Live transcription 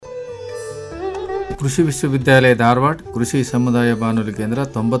ಕೃಷಿ ವಿಶ್ವವಿದ್ಯಾಲಯ ಧಾರವಾಡ ಕೃಷಿ ಸಮುದಾಯ ಬಾನುಲಿ ಕೇಂದ್ರ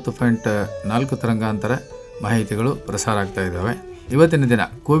 90.4 ತರಂಗಾಂತರ ಮಾಹಿತಿಗಳು ಪ್ರಸಾರ ಆಗ್ತಾ ಇದ್ದಾವೆ. ಇವತ್ತಿನ ದಿನ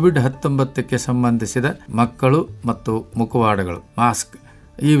ಕೋವಿಡ್-19ಕ್ಕೆ ಸಂಬಂಧಿಸಿದ ಮಕ್ಕಳು ಮತ್ತು ಮುಖವಾಡಗಳು ಮಾಸ್ಕ್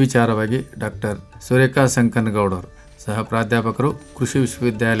ಈ ವಿಚಾರವಾಗಿ ಡಾಕ್ಟರ್ ಸುರೇಖಾ ಸಂಕನಗೌಡ ಅವರು ಸಹ ಪ್ರಾಧ್ಯಾಪಕರು ಕೃಷಿ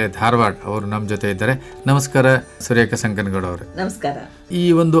ವಿಶ್ವವಿದ್ಯಾಲಯ ಧಾರವಾಡ ಅವರು ನಮ್ಮ ಜೊತೆ ಇದ್ದಾರೆ. ನಮಸ್ಕಾರ ಸುರೇಖಾ ಸಂಕನಗೌಡ ಅವರು. ನಮಸ್ಕಾರ. ಈ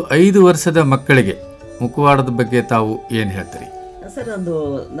ಒಂದು 5 ವರ್ಷದ ಮಕ್ಕಳಿಗೆ ಮುಖವಾಡದ ಬಗ್ಗೆ ತಾವು ಏನು ಹೇಳ್ತೀರಿ? ಸರ್, ಒಂದು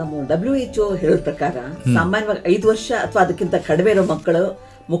ನಮ್ಮ WHO ಹೇಳೋ ಪ್ರಕಾರ ಸಾಮಾನ್ಯವಾಗಿ 5 ವರ್ಷ ಅಥವಾ ಅದಕ್ಕಿಂತ ಕಡಿಮೆ ಇರೋ ಮಕ್ಕಳು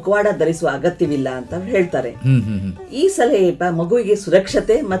ಮುಖವಾಡ ಧರಿಸುವ ಅಗತ್ಯವಿಲ್ಲ ಅಂತ ಹೇಳ್ತಾರೆ. ಈ ಸಲಹೆ ಮಗುವಿಗೆ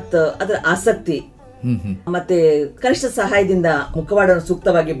ಸುರಕ್ಷತೆ ಮತ್ತು ಅದರ ಆಸಕ್ತಿ ಮತ್ತೆ ಕನಿಷ್ಠ ಸಹಾಯದಿಂದ ಮುಖವಾಡವನ್ನು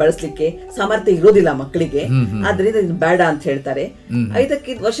ಸೂಕ್ತವಾಗಿ ಬಳಸಲಿಕ್ಕೆ ಸಾಮರ್ಥ್ಯ ಇರೋದಿಲ್ಲ ಮಕ್ಕಳಿಗೆ. ಆದ್ರಿಂದ ಇದು ಬೇಡ ಅಂತ ಹೇಳ್ತಾರೆ.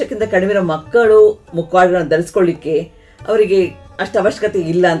 5 ವರ್ಷಕ್ಕಿಂತ ಕಡಿಮೆ ಇರೋ ಮಕ್ಕಳು ಮುಖವಾಡಗಳನ್ನು ಧರಿಸ್ಕೊಳ್ಳಿಕ್ಕೆ ಅವರಿಗೆ ಅಷ್ಟು ಅವಶ್ಯಕತೆ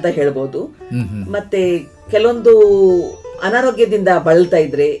ಇಲ್ಲ ಅಂತ ಹೇಳ್ಬೋದು. ಮತ್ತೆ ಕೆಲವೊಂದು ಅನಾರೋಗ್ಯದಿಂದ ಬಳಲ್ತಾ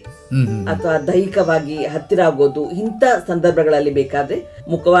ಇದ್ರೆ ಅಥವಾ ದೈಹಿಕವಾಗಿ ಹತ್ತಿರ ಆಗೋದು ಇಂಥ ಸಂದರ್ಭಗಳಲ್ಲಿ ಬೇಕಾದ್ರೆ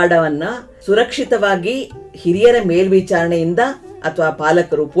ಮುಖವಾಡವನ್ನ ಸುರಕ್ಷಿತವಾಗಿ ಹಿರಿಯರ ಮೇಲ್ವಿಚಾರಣೆಯಿಂದ ಅಥವಾ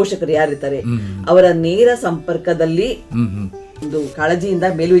ಪಾಲಕರು ಪೋಷಕರು ಯಾರಿರ್ತಾರೆ ಅವರ ನೇರ ಸಂಪರ್ಕದಲ್ಲಿ ಒಂದು ಕಾಳಜಿಯಿಂದ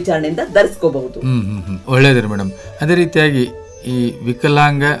ಮೇಲ್ವಿಚಾರಣೆಯಿಂದ ಧರಿಸ್ಕೋಬಹುದು. ಒಳ್ಳೆಯದು ಮೇಡಮ್. ಅದೇ ರೀತಿಯಾಗಿ ಈ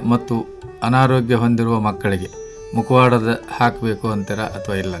ವಿಕಲಾಂಗ ಮತ್ತು ಅನಾರೋಗ್ಯ ಹೊಂದಿರುವ ಮಕ್ಕಳಿಗೆ ಮುಖವಾಡದ ಹಾಕಬೇಕು ಅಂತೀರಾ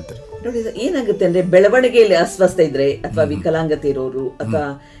ಅಥವಾ ಇಲ್ಲ ಅಂತೀರಾ? ನೋಡಿ, ಏನಾಗುತ್ತೆ ಅಂದ್ರೆ ಬೆಳವಣಿಗೆಯಲ್ಲಿ ಅಸ್ವಸ್ಥ ಇದ್ರೆ ಅಥವಾ ವಿಕಲಾಂಗತೆ ಇರೋರು ಅಥವಾ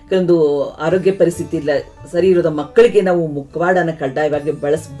ಕೆಲವೊಂದು ಆರೋಗ್ಯ ಪರಿಸ್ಥಿತಿ ಇಲ್ಲ ಸರಿ ಇರೋದ ಮಕ್ಕಳಿಗೆ ನಾವು ಮುಖವಾಡನ ಕಡ್ಡಾಯವಾಗಿ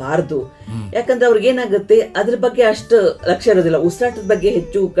ಬಳಸಬಾರ್ದು. ಯಾಕಂದ್ರೆ ಅವ್ರಿಗೆ ಏನಾಗುತ್ತೆ ಅದ್ರ ಬಗ್ಗೆ ಅಷ್ಟು ಲಕ್ಷ್ಯ ಇರೋದಿಲ್ಲ. ಉಸಿರಾಟದ ಬಗ್ಗೆ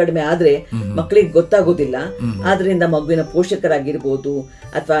ಹೆಚ್ಚು ಕಡಿಮೆ ಆದ್ರೆ ಮಕ್ಕಳಿಗೆ ಗೊತ್ತಾಗೋದಿಲ್ಲ. ಆದ್ರಿಂದ ಮಗುವಿನ ಪೋಷಕರಾಗಿರ್ಬೋದು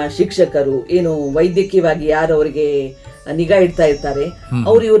ಅಥವಾ ಶಿಕ್ಷಕರು ಏನು ವೈದ್ಯಕೀಯವಾಗಿ ಯಾರು ಅವರಿಗೆ ನಿಗಾ ಇಡ್ತಾ ಇರ್ತಾರೆ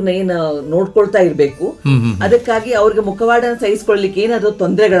ಅವ್ರು ಇವ್ರನ್ನ ಏನು ನೋಡ್ಕೊಳ್ತಾ ಇರ್ಬೇಕು. ಅದಕ್ಕಾಗಿ ಅವ್ರಿಗೆ ಮುಖವಾಡನ ಸಹಿಸ್ಕೊಳ್ಳಿಕ್ಕೆ ಏನಾದ್ರು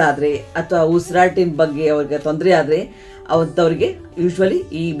ತೊಂದರೆಗಳಾದ್ರೆ ಅಥವಾ ಉಸಿರಾಟಿನ ಬಗ್ಗೆ ಅವ್ರಿಗೆ ತೊಂದರೆ ಆದ್ರೆ ಅವರಿಗೆ ಯೂಶ್ವಲಿ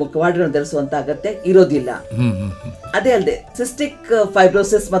ಈ ಮುಖವಾಡಗಳನ್ನು ಧರಿಸುವಂತ ಅಗತ್ಯ ಇರೋದಿಲ್ಲ. ಅದೇ ಅಲ್ಲದೆ ಸಿಸ್ಟಿಕ್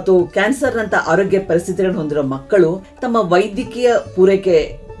ಫೈಬ್ರೋಸಿಸ್ ಮತ್ತು ಕ್ಯಾನ್ಸರ್ ನಂತ ಆರೋಗ್ಯ ಪರಿಸ್ಥಿತಿಗಳನ್ನು ಹೊಂದಿರೋ ಮಕ್ಕಳು ತಮ್ಮ ವೈದ್ಯಕೀಯ ಪೂರೈಕೆ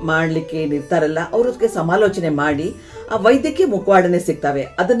ಮಾಡ್ಲಿಕ್ಕೆ ನಿರ್ತಾರಲ್ಲ ಅವ್ರಿಗೆ ಸಮಾಲೋಚನೆ ಮಾಡಿ ಆ ವೈದ್ಯಕೀಯ ಮುಖವಾಡನೆ ಸಿಗ್ತವೆ,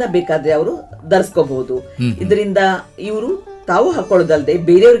 ಅದನ್ನ ಬೇಕಾದ್ರೆ ಅವರು ಧರಿಸ್ಕೋಬಹುದು. ಇದರಿಂದ ಇವರು ತಾವು ಹಾಕೊಳ್ಳೋದಲ್ಲದೆ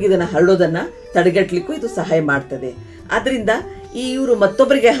ಬೇರೆಯವ್ರಿಗೆ ಇದನ್ನ ಹರಡೋದನ್ನ ತಡೆಗಟ್ಟಲಿಕ್ಕೂ ಇದು ಸಹಾಯ ಮಾಡ್ತದೆ. ಆದ್ರಿಂದ ಇವರು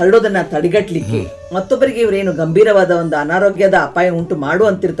ಮತ್ತೊಬ್ಬರಿಗೆ ಹರಡೋದನ್ನ ತಡೆಗಟ್ಟಲಿಕ್ಕೆ ಮತ್ತೊಬ್ಬರಿಗೆ ಇವರೇನು ಗಂಭೀರವಾದ ಒಂದು ಅನಾರೋಗ್ಯದ ಅಪಾಯ ಉಂಟು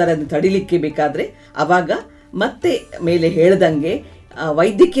ಮಾಡುವಂತಿರ್ತಾರೆ ಅದನ್ನ ತಡಿಲಿಕ್ಕೆ ಬೇಕಾದ್ರೆ ಅವಾಗ ಮತ್ತೆ ಮೇಲೆ ಹೇಳ್ದಂಗೆ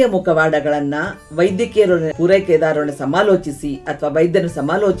ವೈದ್ಯಕೀಯ ಮುಖವಾಡಗಳನ್ನ ವೈದ್ಯಕೀಯ ಪೂರೈಕೆದಾರರನ್ನ ಸಮಾಲೋಚಿಸಿ ಅಥವಾ ವೈದ್ಯರನ್ನು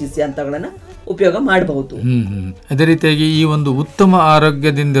ಸಮಾಲೋಚಿಸಿ ಅಂತಗಳನ್ನ ಉಪಯೋಗ ಮಾಡಬಹುದು. ಅದೇ ರೀತಿಯಾಗಿ ಈ ಒಂದು ಉತ್ತಮ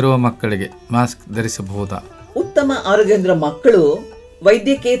ಆರೋಗ್ಯದಿಂದಿರುವ ಮಕ್ಕಳಿಗೆ ಮಾಸ್ಕ್ ಧರಿಸಬಹುದಾ? ಉತ್ತಮ ಆರೋಗ್ಯದಿಂದಿರುವ ಮಕ್ಕಳು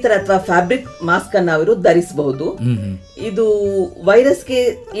ವೈದ್ಯಕೇತರ ಅಥವಾ ಫ್ಯಾಬ್ರಿಕ್ ಮಾಸ್ಕ್ ಅನ್ನ ಅವರು ಧರಿಸಬಹುದು. ಇದು ವೈರಸ್ಗೆ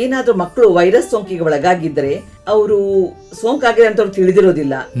ಏನಾದ್ರೂ ಮಕ್ಕಳು ವೈರಸ್ ಸೋಂಕಿಗೆ ಒಳಗಾಗಿದ್ರೆ ಅವರು ಸೋಂಕಾಗಿದೆ ಅಂತ ಅವ್ರು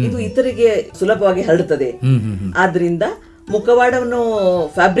ತಿಳಿದಿರೋದಿಲ್ಲ. ಇದು ಇತರಿಗೆ ಸುಲಭವಾಗಿ ಹರಡುತ್ತದೆ. ಆದ್ರಿಂದ ಮುಖವಾಡವನ್ನು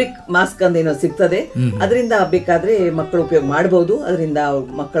ಫ್ಯಾಬ್ರಿಕ್ ಮಾಸ್ಕ್ ಅಂದೇನೋ ಸಿಗ್ತದೆ, ಅದರಿಂದ ಬೇಕಾದ್ರೆ ಮಕ್ಕಳು ಉಪಯೋಗ ಮಾಡಬಹುದು. ಅದರಿಂದ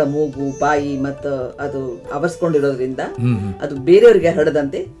ಮಕ್ಕಳ ಮೂಗು ಬಾಯಿ ಮತ್ತು ಅದು ಆವರಿಸ್ಕೊಂಡಿರೋದ್ರಿಂದ ಅದು ಬೇರೆಯವರಿಗೆ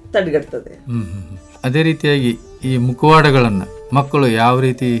ಹರಡದಂತೆ ತಡೆಗಟ್ಟುತ್ತದೆ. ಅದೇ ರೀತಿಯಾಗಿ ಈ ಮುಖವಾಡಗಳನ್ನ ಮಕ್ಕಳು ಯಾವ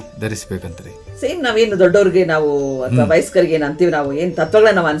ರೀತಿ ಧರಿಸಬೇಕಂತ್ರಿ? ಸೇಮ್ ನಾವೇನು ದೊಡ್ಡವ್ರಿಗೆ ನಾವು ಅಥವಾ ವಯಸ್ಕರಿಗೆ ಏನ್ ಅಂತೀವಿ, ನಾವು ಏನ್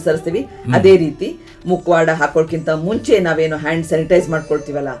ತತ್ವಗಳನ್ನ ನಾವು ಅನುಸರಿಸ್ತೀವಿ ಅದೇ ರೀತಿ ಮುಖವಾಡ ಹಾಕೋಕ್ಕಿಂತ ಮುಂಚೆ ನಾವೇನು ಹ್ಯಾಂಡ್ ಸ್ಯಾನಿಟೈಸ್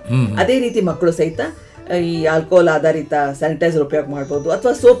ಮಾಡ್ಕೊಳ್ತೀವಲ್ಲ ಅದೇ ರೀತಿ ಮಕ್ಕಳು ಸಹಿತ ಈ ಆಲ್ಕೋಹಾಲ್ ಆಧಾರಿತ ಸ್ಯಾನಿಟೈಸರ್ ಉಪಯೋಗ ಮಾಡಬಹುದು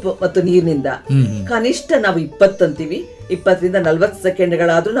ಅಥವಾ ಸೋಪ್ ಮತ್ತು ನೀರಿನಿಂದ ಕನಿಷ್ಠ ನಾವು 20 ಅಂತೀವಿ 20ರಿಂದ 40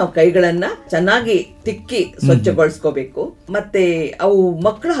 ಸೆಕೆಂಡ್ಗಳಾದ್ರೂ ನಾವು ಕೈಗಳನ್ನ ಚೆನ್ನಾಗಿ ತಿಕ್ಕಿ ಸ್ವಚ್ಛಗೊಳಿಸ್ಕೋಬೇಕು. ಮತ್ತೆ ಅವು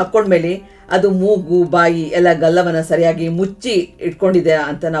ಮಕ್ಕಳು ಹಾಕೊಂಡ್ಮೇಲೆ ಅದು ಮೂಗು ಬಾಯಿ ಎಲ್ಲ ಗಲ್ಲವನ್ನ ಸರಿಯಾಗಿ ಮುಚ್ಚಿ ಇಟ್ಕೊಂಡಿದೆ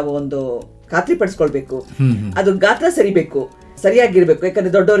ಅಂತ ನಾವು ಒಂದು ಖಾತ್ರಿ ಪಡಿಸ್ಕೊಳ್ಬೇಕು. ಅದು ಗಾತ್ರ ಸರಿಬೇಕು, ಸರಿಯಾಗಿರ್ಬೇಕು.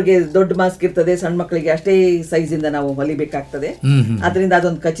 ಯಾಕಂದ್ರೆ ದೊಡ್ಡವ್ರಿಗೆ ದೊಡ್ಡ ಮಾಸ್ಕ್ ಇರ್ತದೆ, ಸಣ್ಣ ಮಕ್ಕಳಿಗೆ ಅಷ್ಟೇ ಸೈಜ್ ಇಂದ ನಾವು ಹೊಲಿಬೇಕಾಗ್ತದೆ. ಅದರಿಂದ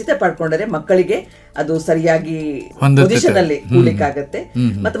ಅದೊಂದು ಖಚಿತ ಪಡ್ಕೊಂಡ್ರೆ ಮಕ್ಕಳಿಗೆ ಅದು ಸರಿಯಾಗಿ ಪೊಸಿಷನ್ ಅಲ್ಲಿ ಕೂಡ್ಲಿಕ್ಕಾಗತ್ತೆ.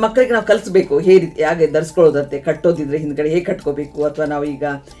 ಮತ್ತೆ ಮಕ್ಕಳಿಗೆ ನಾವು ಕಲಿಸ್ಬೇಕು ಹೇಗೆ ಧರಿಸ್ಕೊಳ್ಳೋದಂತೆ, ಕಟ್ಟೋದಿದ್ರೆ ಹಿಂದ್ಗಡೆ ಹೇಗೆ ಕಟ್ಕೋಬೇಕು ಅಥವಾ ನಾವು ಈಗ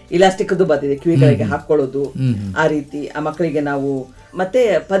ಇಲಾಸ್ಟಿಕ್ ಬಂದಿದೆ ಕಿವಿಗಳಿಗೆ ಹಾಕೊಳ್ಳೋದು, ಆ ರೀತಿ ಆ ಮಕ್ಕಳಿಗೆ ನಾವು ಮತ್ತೆ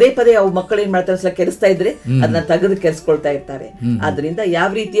ಪದೇ ಪದೇ ಅವು ಮಕ್ಕಳು ಏನ್ ಮಾಡ್ತಾರೆ ಕೆರೆಸ್ತಾ ಇದ್ರೆ ಅದನ್ನ ತೆಗೆದು ಕೆರೆಸ್ಕೊಳ್ತಾ ಇರ್ತಾರೆ. ಆದ್ರಿಂದ ಯಾವ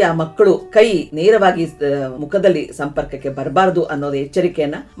ರೀತಿ ಆ ಮಕ್ಕಳು ಕೈ ನೇರವಾಗಿ ಮುಖದಲ್ಲಿ ಸಂಪರ್ಕಕ್ಕೆ ಬರಬಾರದು ಅನ್ನೋದು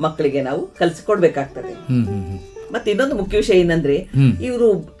ಎಚ್ಚರಿಕೆಯನ್ನ ಮಕ್ಕಳಿಗೆ ನಾವು ಕಲಿಸಿಕೊಡ್ಬೇಕಾಗ್ತದೆ. ಮತ್ತೆ ಇನ್ನೊಂದು ಮುಖ್ಯ ವಿಷಯ ಏನಂದ್ರೆ ಇವರು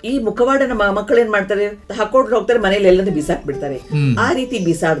ಈ ಮುಖವಾಡನ ಮಕ್ಕಳು ಏನ್ ಮಾಡ್ತಾರೆ ಹಾಕೊಂಡು ಹೋಗ್ತಾರೆ, ಮನೇಲಿ ಎಲ್ಲಾದ್ರೂ ಬಿಸಾಕ್ ಬಿಡ್ತಾರೆ. ಆ ರೀತಿ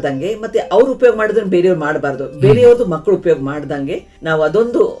ಬಿಸಾಡ್ದಂಗೆ ಮತ್ತೆ ಅವ್ರು ಉಪಯೋಗ ಮಾಡಿದ್ರೆ ಬೇರೆಯವ್ರು ಮಾಡಬಾರ್ದು, ಬೇರೆಯವ್ರದ್ದು ಮಕ್ಕಳು ಉಪಯೋಗ ಮಾಡ್ದಂಗೆ ನಾವು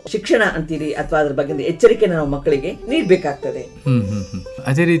ಅದೊಂದು ಶಿಕ್ಷಣ ಅಂತೀರಿ ಅಥವಾ ಅದ್ರ ಬಗ್ಗೆ ಎಚ್ಚರಿಕೆನ ನಾವು ಮಕ್ಕಳಿಗೆ ನೀಡಬೇಕಾಗ್ತದೆ.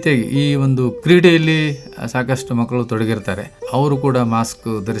 ಅದೇ ರೀತಿಯಾಗಿ ಈ ಒಂದು ಕ್ರೀಡೆಯಲ್ಲಿ ಸಾಕಷ್ಟು ಮಕ್ಕಳು ತೊಡಗಿರ್ತಾರೆ, ಅವರು ಕೂಡ ಮಾಸ್ಕ್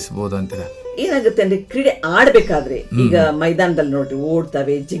ಧರಿಸಬಹುದು ಅಂತೀರಾ? ಏನಾಗುತ್ತೆ ಅಂದ್ರೆ ಕ್ರೀಡೆ ಆಡ್ಬೇಕಾದ್ರೆ ಈಗ ಮೈದಾನದಲ್ಲಿ ನೋಡ್ರಿ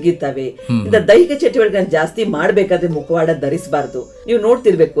ಓಡ್ತವೆ, ಜಿಗಿತವೆ, ಇಂದ ದೈಹಿಕ ಚಟುವಟಿಕೆಗಳನ್ನ ಜಾಸ್ತಿ ಮಾಡ್ಬೇಕಾದ್ರೆ ಮುಖವಾಡ ಧರಿಸಬಾರ್ದು. ನೀವು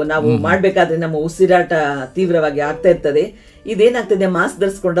ನೋಡ್ತಿರ್ಬೇಕು, ನಾವು ಮಾಡ್ಬೇಕಾದ್ರೆ ನಮ್ಮ ಉಸಿರಾಟ ತೀವ್ರವಾಗಿ ಆಗ್ತಾ ಇರ್ತದೆ. ಇದೇನಾಗ್ತದೆ, ಮಾಸ್ಕ್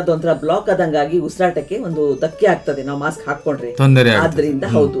ಧರಿಸ್ಕೊಂಡದ್ದು ಒಂಥರ ಬ್ಲಾಕ್ ಆದಂಗಾಗಿ ಉಸಿರಾಟಕ್ಕೆ ಒಂದು ಧಕ್ಕೆ ಆಗ್ತದೆ ನಾವು ಮಾಸ್ಕ್ ಹಾಕೊಂಡ್ರೆ. ಆದ್ರಿಂದ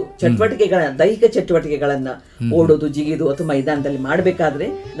ಹೌದು, ದೈಹಿಕ ಚಟುವಟಿಕೆಗಳನ್ನ ಓಡೋದು, ಜಿಗಿದು ಅಥವಾ ಮೈದಾನದಲ್ಲಿ ಮಾಡ್ಬೇಕಾದ್ರೆ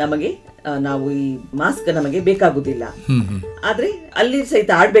ನಮಗೆ ನಾವು ಈ ಮಾಸ್ಕ್ ನಮಗೆ ಬೇಕಾಗುದಿಲ್ಲ. ಆದ್ರೆ ಅಲ್ಲಿ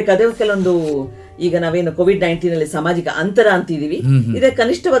ಸಹಿತ ಆಡ್ಬೇಕಾದ್ರೆ ಕೆಲವೊಂದು ಈಗ ನಾವೇನು ಕೋವಿಡ್-19 ನಲ್ಲಿ ಸಾಮಾಜಿಕ ಅಂತರ ಅಂತಿದೀವಿ, ಇದೇ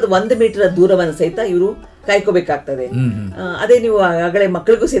ಕನಿಷ್ಠವಾದ 1 ಮೀಟರ್ ದೂರವನ್ನು ಸಹಿತ ಇವರು ಕಾಯ್ಕೋಬೇಕಾಗ್ತದೆ. ಅದೇ ನೀವು ಆಗಲೇ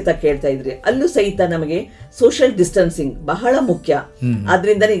ಮಕ್ಕಳಿಗೂ ಸಹಿತ ಕೇಳ್ತಾ ಇದ್ರಿ, ಅಲ್ಲೂ ಸಹಿತ ನಮಗೆ ಸೋಷಿಯಲ್ ಡಿಸ್ಟೆನ್ಸಿಂಗ್ ಬಹಳ ಮುಖ್ಯ.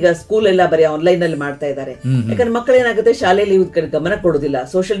 ಆದ್ರಿಂದ ಈಗ ಸ್ಕೂಲ್ ಎಲ್ಲ ಬರೀ ಆನ್ಲೈನ್ ಅಲ್ಲಿ ಮಾಡ್ತಾ ಇದ್ದಾರೆ. ಯಾಕಂದ್ರೆ ಮಕ್ಕಳು ಏನಾಗುತ್ತೆ, ಶಾಲೆಯಲ್ಲಿ ಗಮನ ಕೊಡೋದಿಲ್ಲ,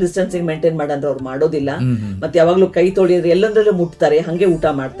 ಸೋಷಿಯಲ್ ಡಿಸ್ಟೆನ್ಸಿಂಗ್ ಮೇಂಟೈನ್ ಮಾಡಂದ್ರೆ ಅವ್ರು ಮಾಡೋದಿಲ್ಲ. ಮತ್ತೆ ಯಾವಾಗ್ಲೂ ಕೈ ತೊಳೆಯೋದ್ರೆ ಎಲ್ಲಂದ್ರಲ್ಲೂ ಮುಟ್ತಾರೆ, ಹಂಗೆ ಊಟ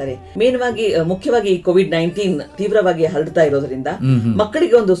ಮಾಡ್ತಾರೆ. ಮುಖ್ಯವಾಗಿ ಕೋವಿಡ್-19 ತೀವ್ರವಾಗಿ ಹರಡ್ತಾ ಇರೋದ್ರಿಂದ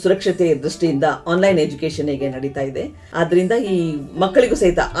ಮಕ್ಕಳಿಗೆ ಒಂದು ಸುರಕ್ಷತೆ ದೃಷ್ಟಿಯಿಂದ ಆನ್ಲೈನ್ ಎಜುಕೇಶನ್ ಹೇಗೆ ನಡೀತಾ ಇದೆ. ಆದ್ರಿಂದ ಈ ಮಕ್ಕಳಿಗೂ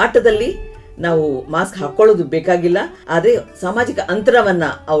ಸಹಿತ ಆಟದಲ್ಲಿ ನಾವು ಮಾಸ್ಕ್ ಹಾಕೊಳ್ಳೋದು ಬೇಕಾಗಿಲ್ಲ, ಆದ್ರೆ ಸಾಮಾಜಿಕ ಅಂತರವನ್ನ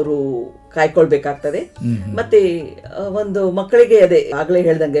ಅವರು ಕಾಯ್ಕೊಳ್ಬೇಕಾಗ್ತದೆ. ಮತ್ತೆ ಒಂದು ಮಕ್ಕಳಿಗೆ ಅದೇ ಆಗ್ಲೇ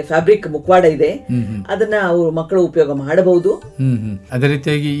ಹೇಳ್ದಂಗೆ ಫ್ಯಾಬ್ರಿಕ್ ಮುಖವಾಡ ಇದೆ, ಅದನ್ನ ಅವರು ಮಕ್ಕಳು ಉಪಯೋಗ ಮಾಡಬಹುದು. ಅದೇ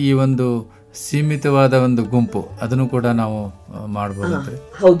ರೀತಿಯಾಗಿ ಈ ಒಂದು ಸೀಮಿತವಾದ ಒಂದು ಗುಂಪು ಅದನ್ನು ಕೂಡ ನಾವು ಮಾಡಬಹುದು.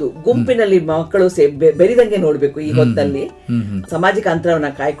 ಹೌದು, ಗುಂಪಿನಲ್ಲಿ ಮಕ್ಕಳು ಬೆರಿದಂಗೆ ನೋಡ್ಬೇಕು. ಈ ಹೊತ್ತಲ್ಲಿ ಸಾಮಾಜಿಕ ಅಂತರವನ್ನ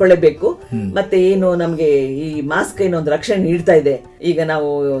ಕಾಯ್ಕೊಳ್ಳೇಬೇಕು. ಮತ್ತೆ ಏನು ನಮ್ಗೆ ಈ ಮಾಸ್ಕ್ ಏನೋ ಒಂದು ರಕ್ಷಣೆ ನೀಡ್ತಾ ಇದೆ. ಈಗ ನಾವು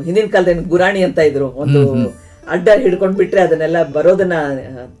ಹಿಂದಿನ ಕಾಲದಲ್ಲಿ ಗುರಾಣಿ ಅಂತ ಇದ್ರು, ಒಂದು ಅಡ್ಡ ಹಿಡ್ಕೊಂಡ್ ಬಿಟ್ರೆ ಅದನ್ನೆಲ್ಲ ಬರೋದನ್ನ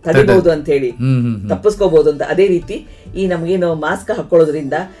ತಡಿಬಹುದು ಅಂತ ಹೇಳಿ, ತಪ್ಪಿಸ್ಕೋಬಹುದು ಅಂತ. ಅದೇ ರೀತಿ ಈ ನಮ್ಗೇನು ಮಾಸ್ಕ್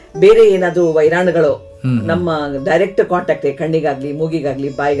ಹಾಕೊಳ್ಳೋದ್ರಿಂದ ಬೇರೆ ಏನಾದ್ರು ವೈರಾಣುಗಳು ನಮ್ಮ ಡೈರೆಕ್ಟ್ ಕಾಂಟ್ಯಾಕ್ಟ್ ಕಣ್ಣಿಗಾಗ್ಲಿ, ಮೂಗಿಗಾಗ್ಲಿ,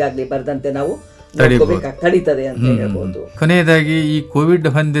 ಬಾಯಿಗಾಗ್ಲಿ ಬರದಂತೆ ನಾವು ತಡೀತದೆ ಅಂತ ಹೇಳ್ಬೋದು. ಕೊನೆಯದಾಗಿ ಈ ಕೋವಿಡ್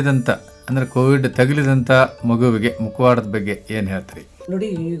ಹೊಂದಿದಂತ ಅಂದ್ರೆ ಕೋವಿಡ್ ತಗುಲಿದಂತ ಮಗುವಿಗೆ ಮುಖವಾಡದ ಬಗ್ಗೆ ಏನ್ ಹೇಳ್ತೀರಿ? ನೋಡಿ,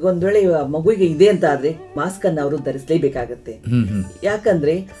 ಈಗ ಒಂದ್ ವೇಳೆ ಮಗುವಿಗೆ ಇದೆ ಅಂತ ಆದ್ರೆ ಮಾಸ್ಕ್ ಅನ್ನ ಅವರು ಧರಿಸಲೇಬೇಕಾಗತ್ತೆ.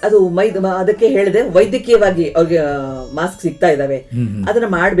 ಯಾಕಂದ್ರೆ ಅದು ಅದಕ್ಕೆ ಹೇಳಿದೆ, ವೈದ್ಯಕೀಯವಾಗಿ ಅವ್ರಿಗೆ ಮಾಸ್ಕ್ ಸಿಗ್ತಾ ಇದಾವೆ, ಅದನ್ನ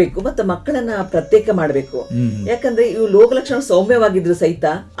ಮಾಡ್ಬೇಕು. ಮತ್ತೆ ಮಕ್ಕಳನ್ನ ಪ್ರತ್ಯೇಕ ಮಾಡ್ಬೇಕು. ಯಾಕಂದ್ರೆ ಇವು ರೋಗ ಲಕ್ಷಣ ಸೌಮ್ಯವಾಗಿದ್ರು ಸಹಿತ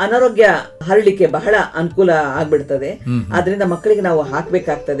ಅನಾರೋಗ್ಯ ಹರಳಿಕೆ ಬಹಳ ಅನುಕೂಲ ಆಗ್ಬಿಡ್ತದೆ. ಆದ್ರಿಂದ ಮಕ್ಕಳಿಗೆ ನಾವು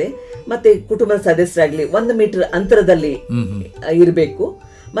ಹಾಕ್ಬೇಕಾಗ್ತದೆ. ಮತ್ತೆ ಕುಟುಂಬದ ಸದಸ್ಯರಾಗ್ಲಿ 1 ಮೀಟರ್ ಅಂತರದಲ್ಲಿ ಇರ್ಬೇಕು.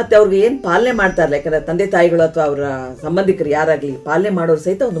 ಮತ್ತೆ ಅವ್ರಿಗೆ ಏನ್ ಪಾಲನೆ ಮಾಡ್ತಾರಲ್ಲ, ಯಾಕಂದ್ರೆ ತಂದೆ ತಾಯಿಗಳು ಅಥವಾ ಅವರ ಸಂಬಂಧಿಕರು ಯಾರಾಗ್ಲಿ ಪಾಲನೆ ಮಾಡೋರು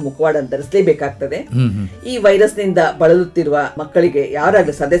ಸಹಿತ ಒಂದು ಮುಖವಾಡ ಧರಿಸಲೇಬೇಕಾಗ್ತದೆ. ಈ ವೈರಸ್ ನಿಂದ ಬಳಲುತ್ತಿರುವ ಮಕ್ಕಳಿಗೆ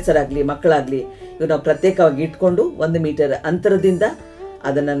ಯಾರಾಗ್ಲಿ, ಸದಸ್ಯರಾಗ್ಲಿ ಮಕ್ಕಳಾಗ್ಲಿ, ಇವ್ ನಾವು ಪ್ರತ್ಯೇಕವಾಗಿ ಇಟ್ಕೊಂಡು 1 ಮೀಟರ್ ಅಂತರದಿಂದ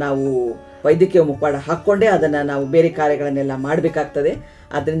ಅದನ್ನ ನಾವು ವೈದ್ಯಕೀಯ ಮುಖವಾಡ ಹಾಕೊಂಡೇ ಅದನ್ನ ನಾವು ಬೇರೆ ಕಾರ್ಯಗಳನ್ನೆಲ್ಲ ಮಾಡಬೇಕಾಗ್ತದೆ.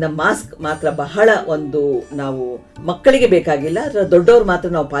 ಅದರಿಂದ ಮಾಸ್ಕ್ ಮಾತ್ರ ಬಹಳ ಒಂದು ನಾವು ಮಕ್ಕಳಿಗೆ ಬೇಕಾಗಿಲ್ಲ, ದೊಡ್ಡವ್ರು ಮಾತ್ರ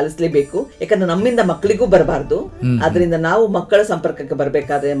ನಾವು ಪಾಲಿಸಲೇಬೇಕು. ಯಾಕಂದ್ರೆ ನಮ್ಮಿಂದ ಮಕ್ಕಳಿಗೂ ಬರಬಾರ್ದು. ಅದರಿಂದ ನಾವು ಮಕ್ಕಳ ಸಂಪರ್ಕಕ್ಕೆ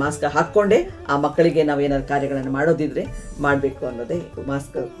ಬರಬೇಕಾದ್ರೆ ಮಾಸ್ಕ್ ಹಾಕೊಂಡೇ ಆ ಮಕ್ಕಳಿಗೆ ನಾವು ಏನಾದ್ರು ಕಾರ್ಯಗಳನ್ನು ಮಾಡೋದಿದ್ರೆ ಮಾಡ್ಬೇಕು ಅನ್ನೋದೇ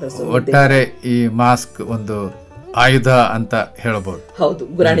ಮಾಸ್ಕ್ ಧರಿಸೋದು. ಒಟ್ಟಾರೆ ಈ ಮಾಸ್ಕ್ ಒಂದು ಆಯುಧ ಅಂತ ಹೇಳಬಹುದು. ಹೌದು,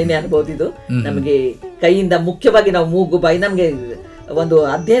 ಗುರಾಣಿನೇ ಅನ್ಬಹುದು. ಇದು ನಮಗೆ ಕೈಯಿಂದ ಮುಖ್ಯವಾಗಿ ನಾವು ಮೂಗು, ಬಾಯಿ, ನಮ್ಗೆ ಒಂದು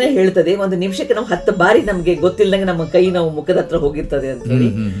ಅಧ್ಯಯನ ಹೇಳ್ತದೆ, 1 ನಿಮಿಷಕ್ಕೆ ನಾವು 10 ಬಾರಿ ನಮ್ಗೆ ಗೊತ್ತಿಲ್ಲದಂಗೆ ನಮ್ಮ ಕೈ ನಾವು ಮುಖದ ಹತ್ರ ಹೋಗಿರ್ತದೆ ಅಂತ ಹೇಳಿ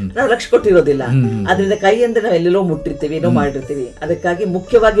ನಾವು ಲಕ್ಷ ಕೊಟ್ಟಿರೋದಿಲ್ಲ. ಅದರಿಂದ ಕೈ ಅಂದ್ರೆ ನಾವು ಎಲ್ಲೆಲ್ಲೋ ಮುಟ್ಟಿರ್ತೀವಿ, ಏನೋ ಮಾಡಿರ್ತೀವಿ. ಅದಕ್ಕಾಗಿ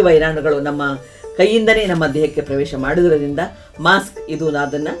ಮುಖ್ಯವಾಗಿ ವೈರಾಣುಗಳು ನಮ್ಮ ಕೈಯಿಂದನೇ ನಮ್ಮ ದೇಹಕ್ಕೆ ಪ್ರವೇಶ ಮಾಡುವುದರಿಂದ ಮಾಸ್ಕ್ ಇದು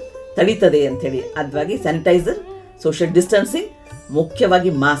ಅದನ್ನ ತಡೀತದೆ ಅಂತ ಹೇಳಿ. ಅದ್ವಾಗಿ ಸ್ಯಾನಿಟೈಸರ್, ಸೋಷಿಯಲ್ ಡಿಸ್ಟೆನ್ಸಿಂಗ್, ಮುಖ್ಯವಾಗಿ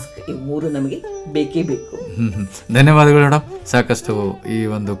ಮಾಸ್ಕ್, ಈ 3 ನಮಗೆ ಬೇಕೇ ಬೇಕು. ಧನ್ಯವಾದಗಳು ಮೇಡಮ್. ಸಾಕಷ್ಟು ಈ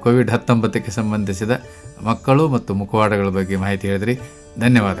ಒಂದು ಕೋವಿಡ್-19ಕ್ಕೆ ಸಂಬಂಧಿಸಿದ ಮಕ್ಕಳು ಮತ್ತು ಮುಖವಾಡಗಳ ಬಗ್ಗೆ ಮಾಹಿತಿ ಹೇಳಿದ್ರಿ.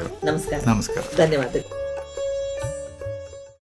 ಧನ್ಯವಾದಗಳು. ನಮಸ್ಕಾರ. ನಮಸ್ಕಾರ. ಧನ್ಯವಾದಗಳು.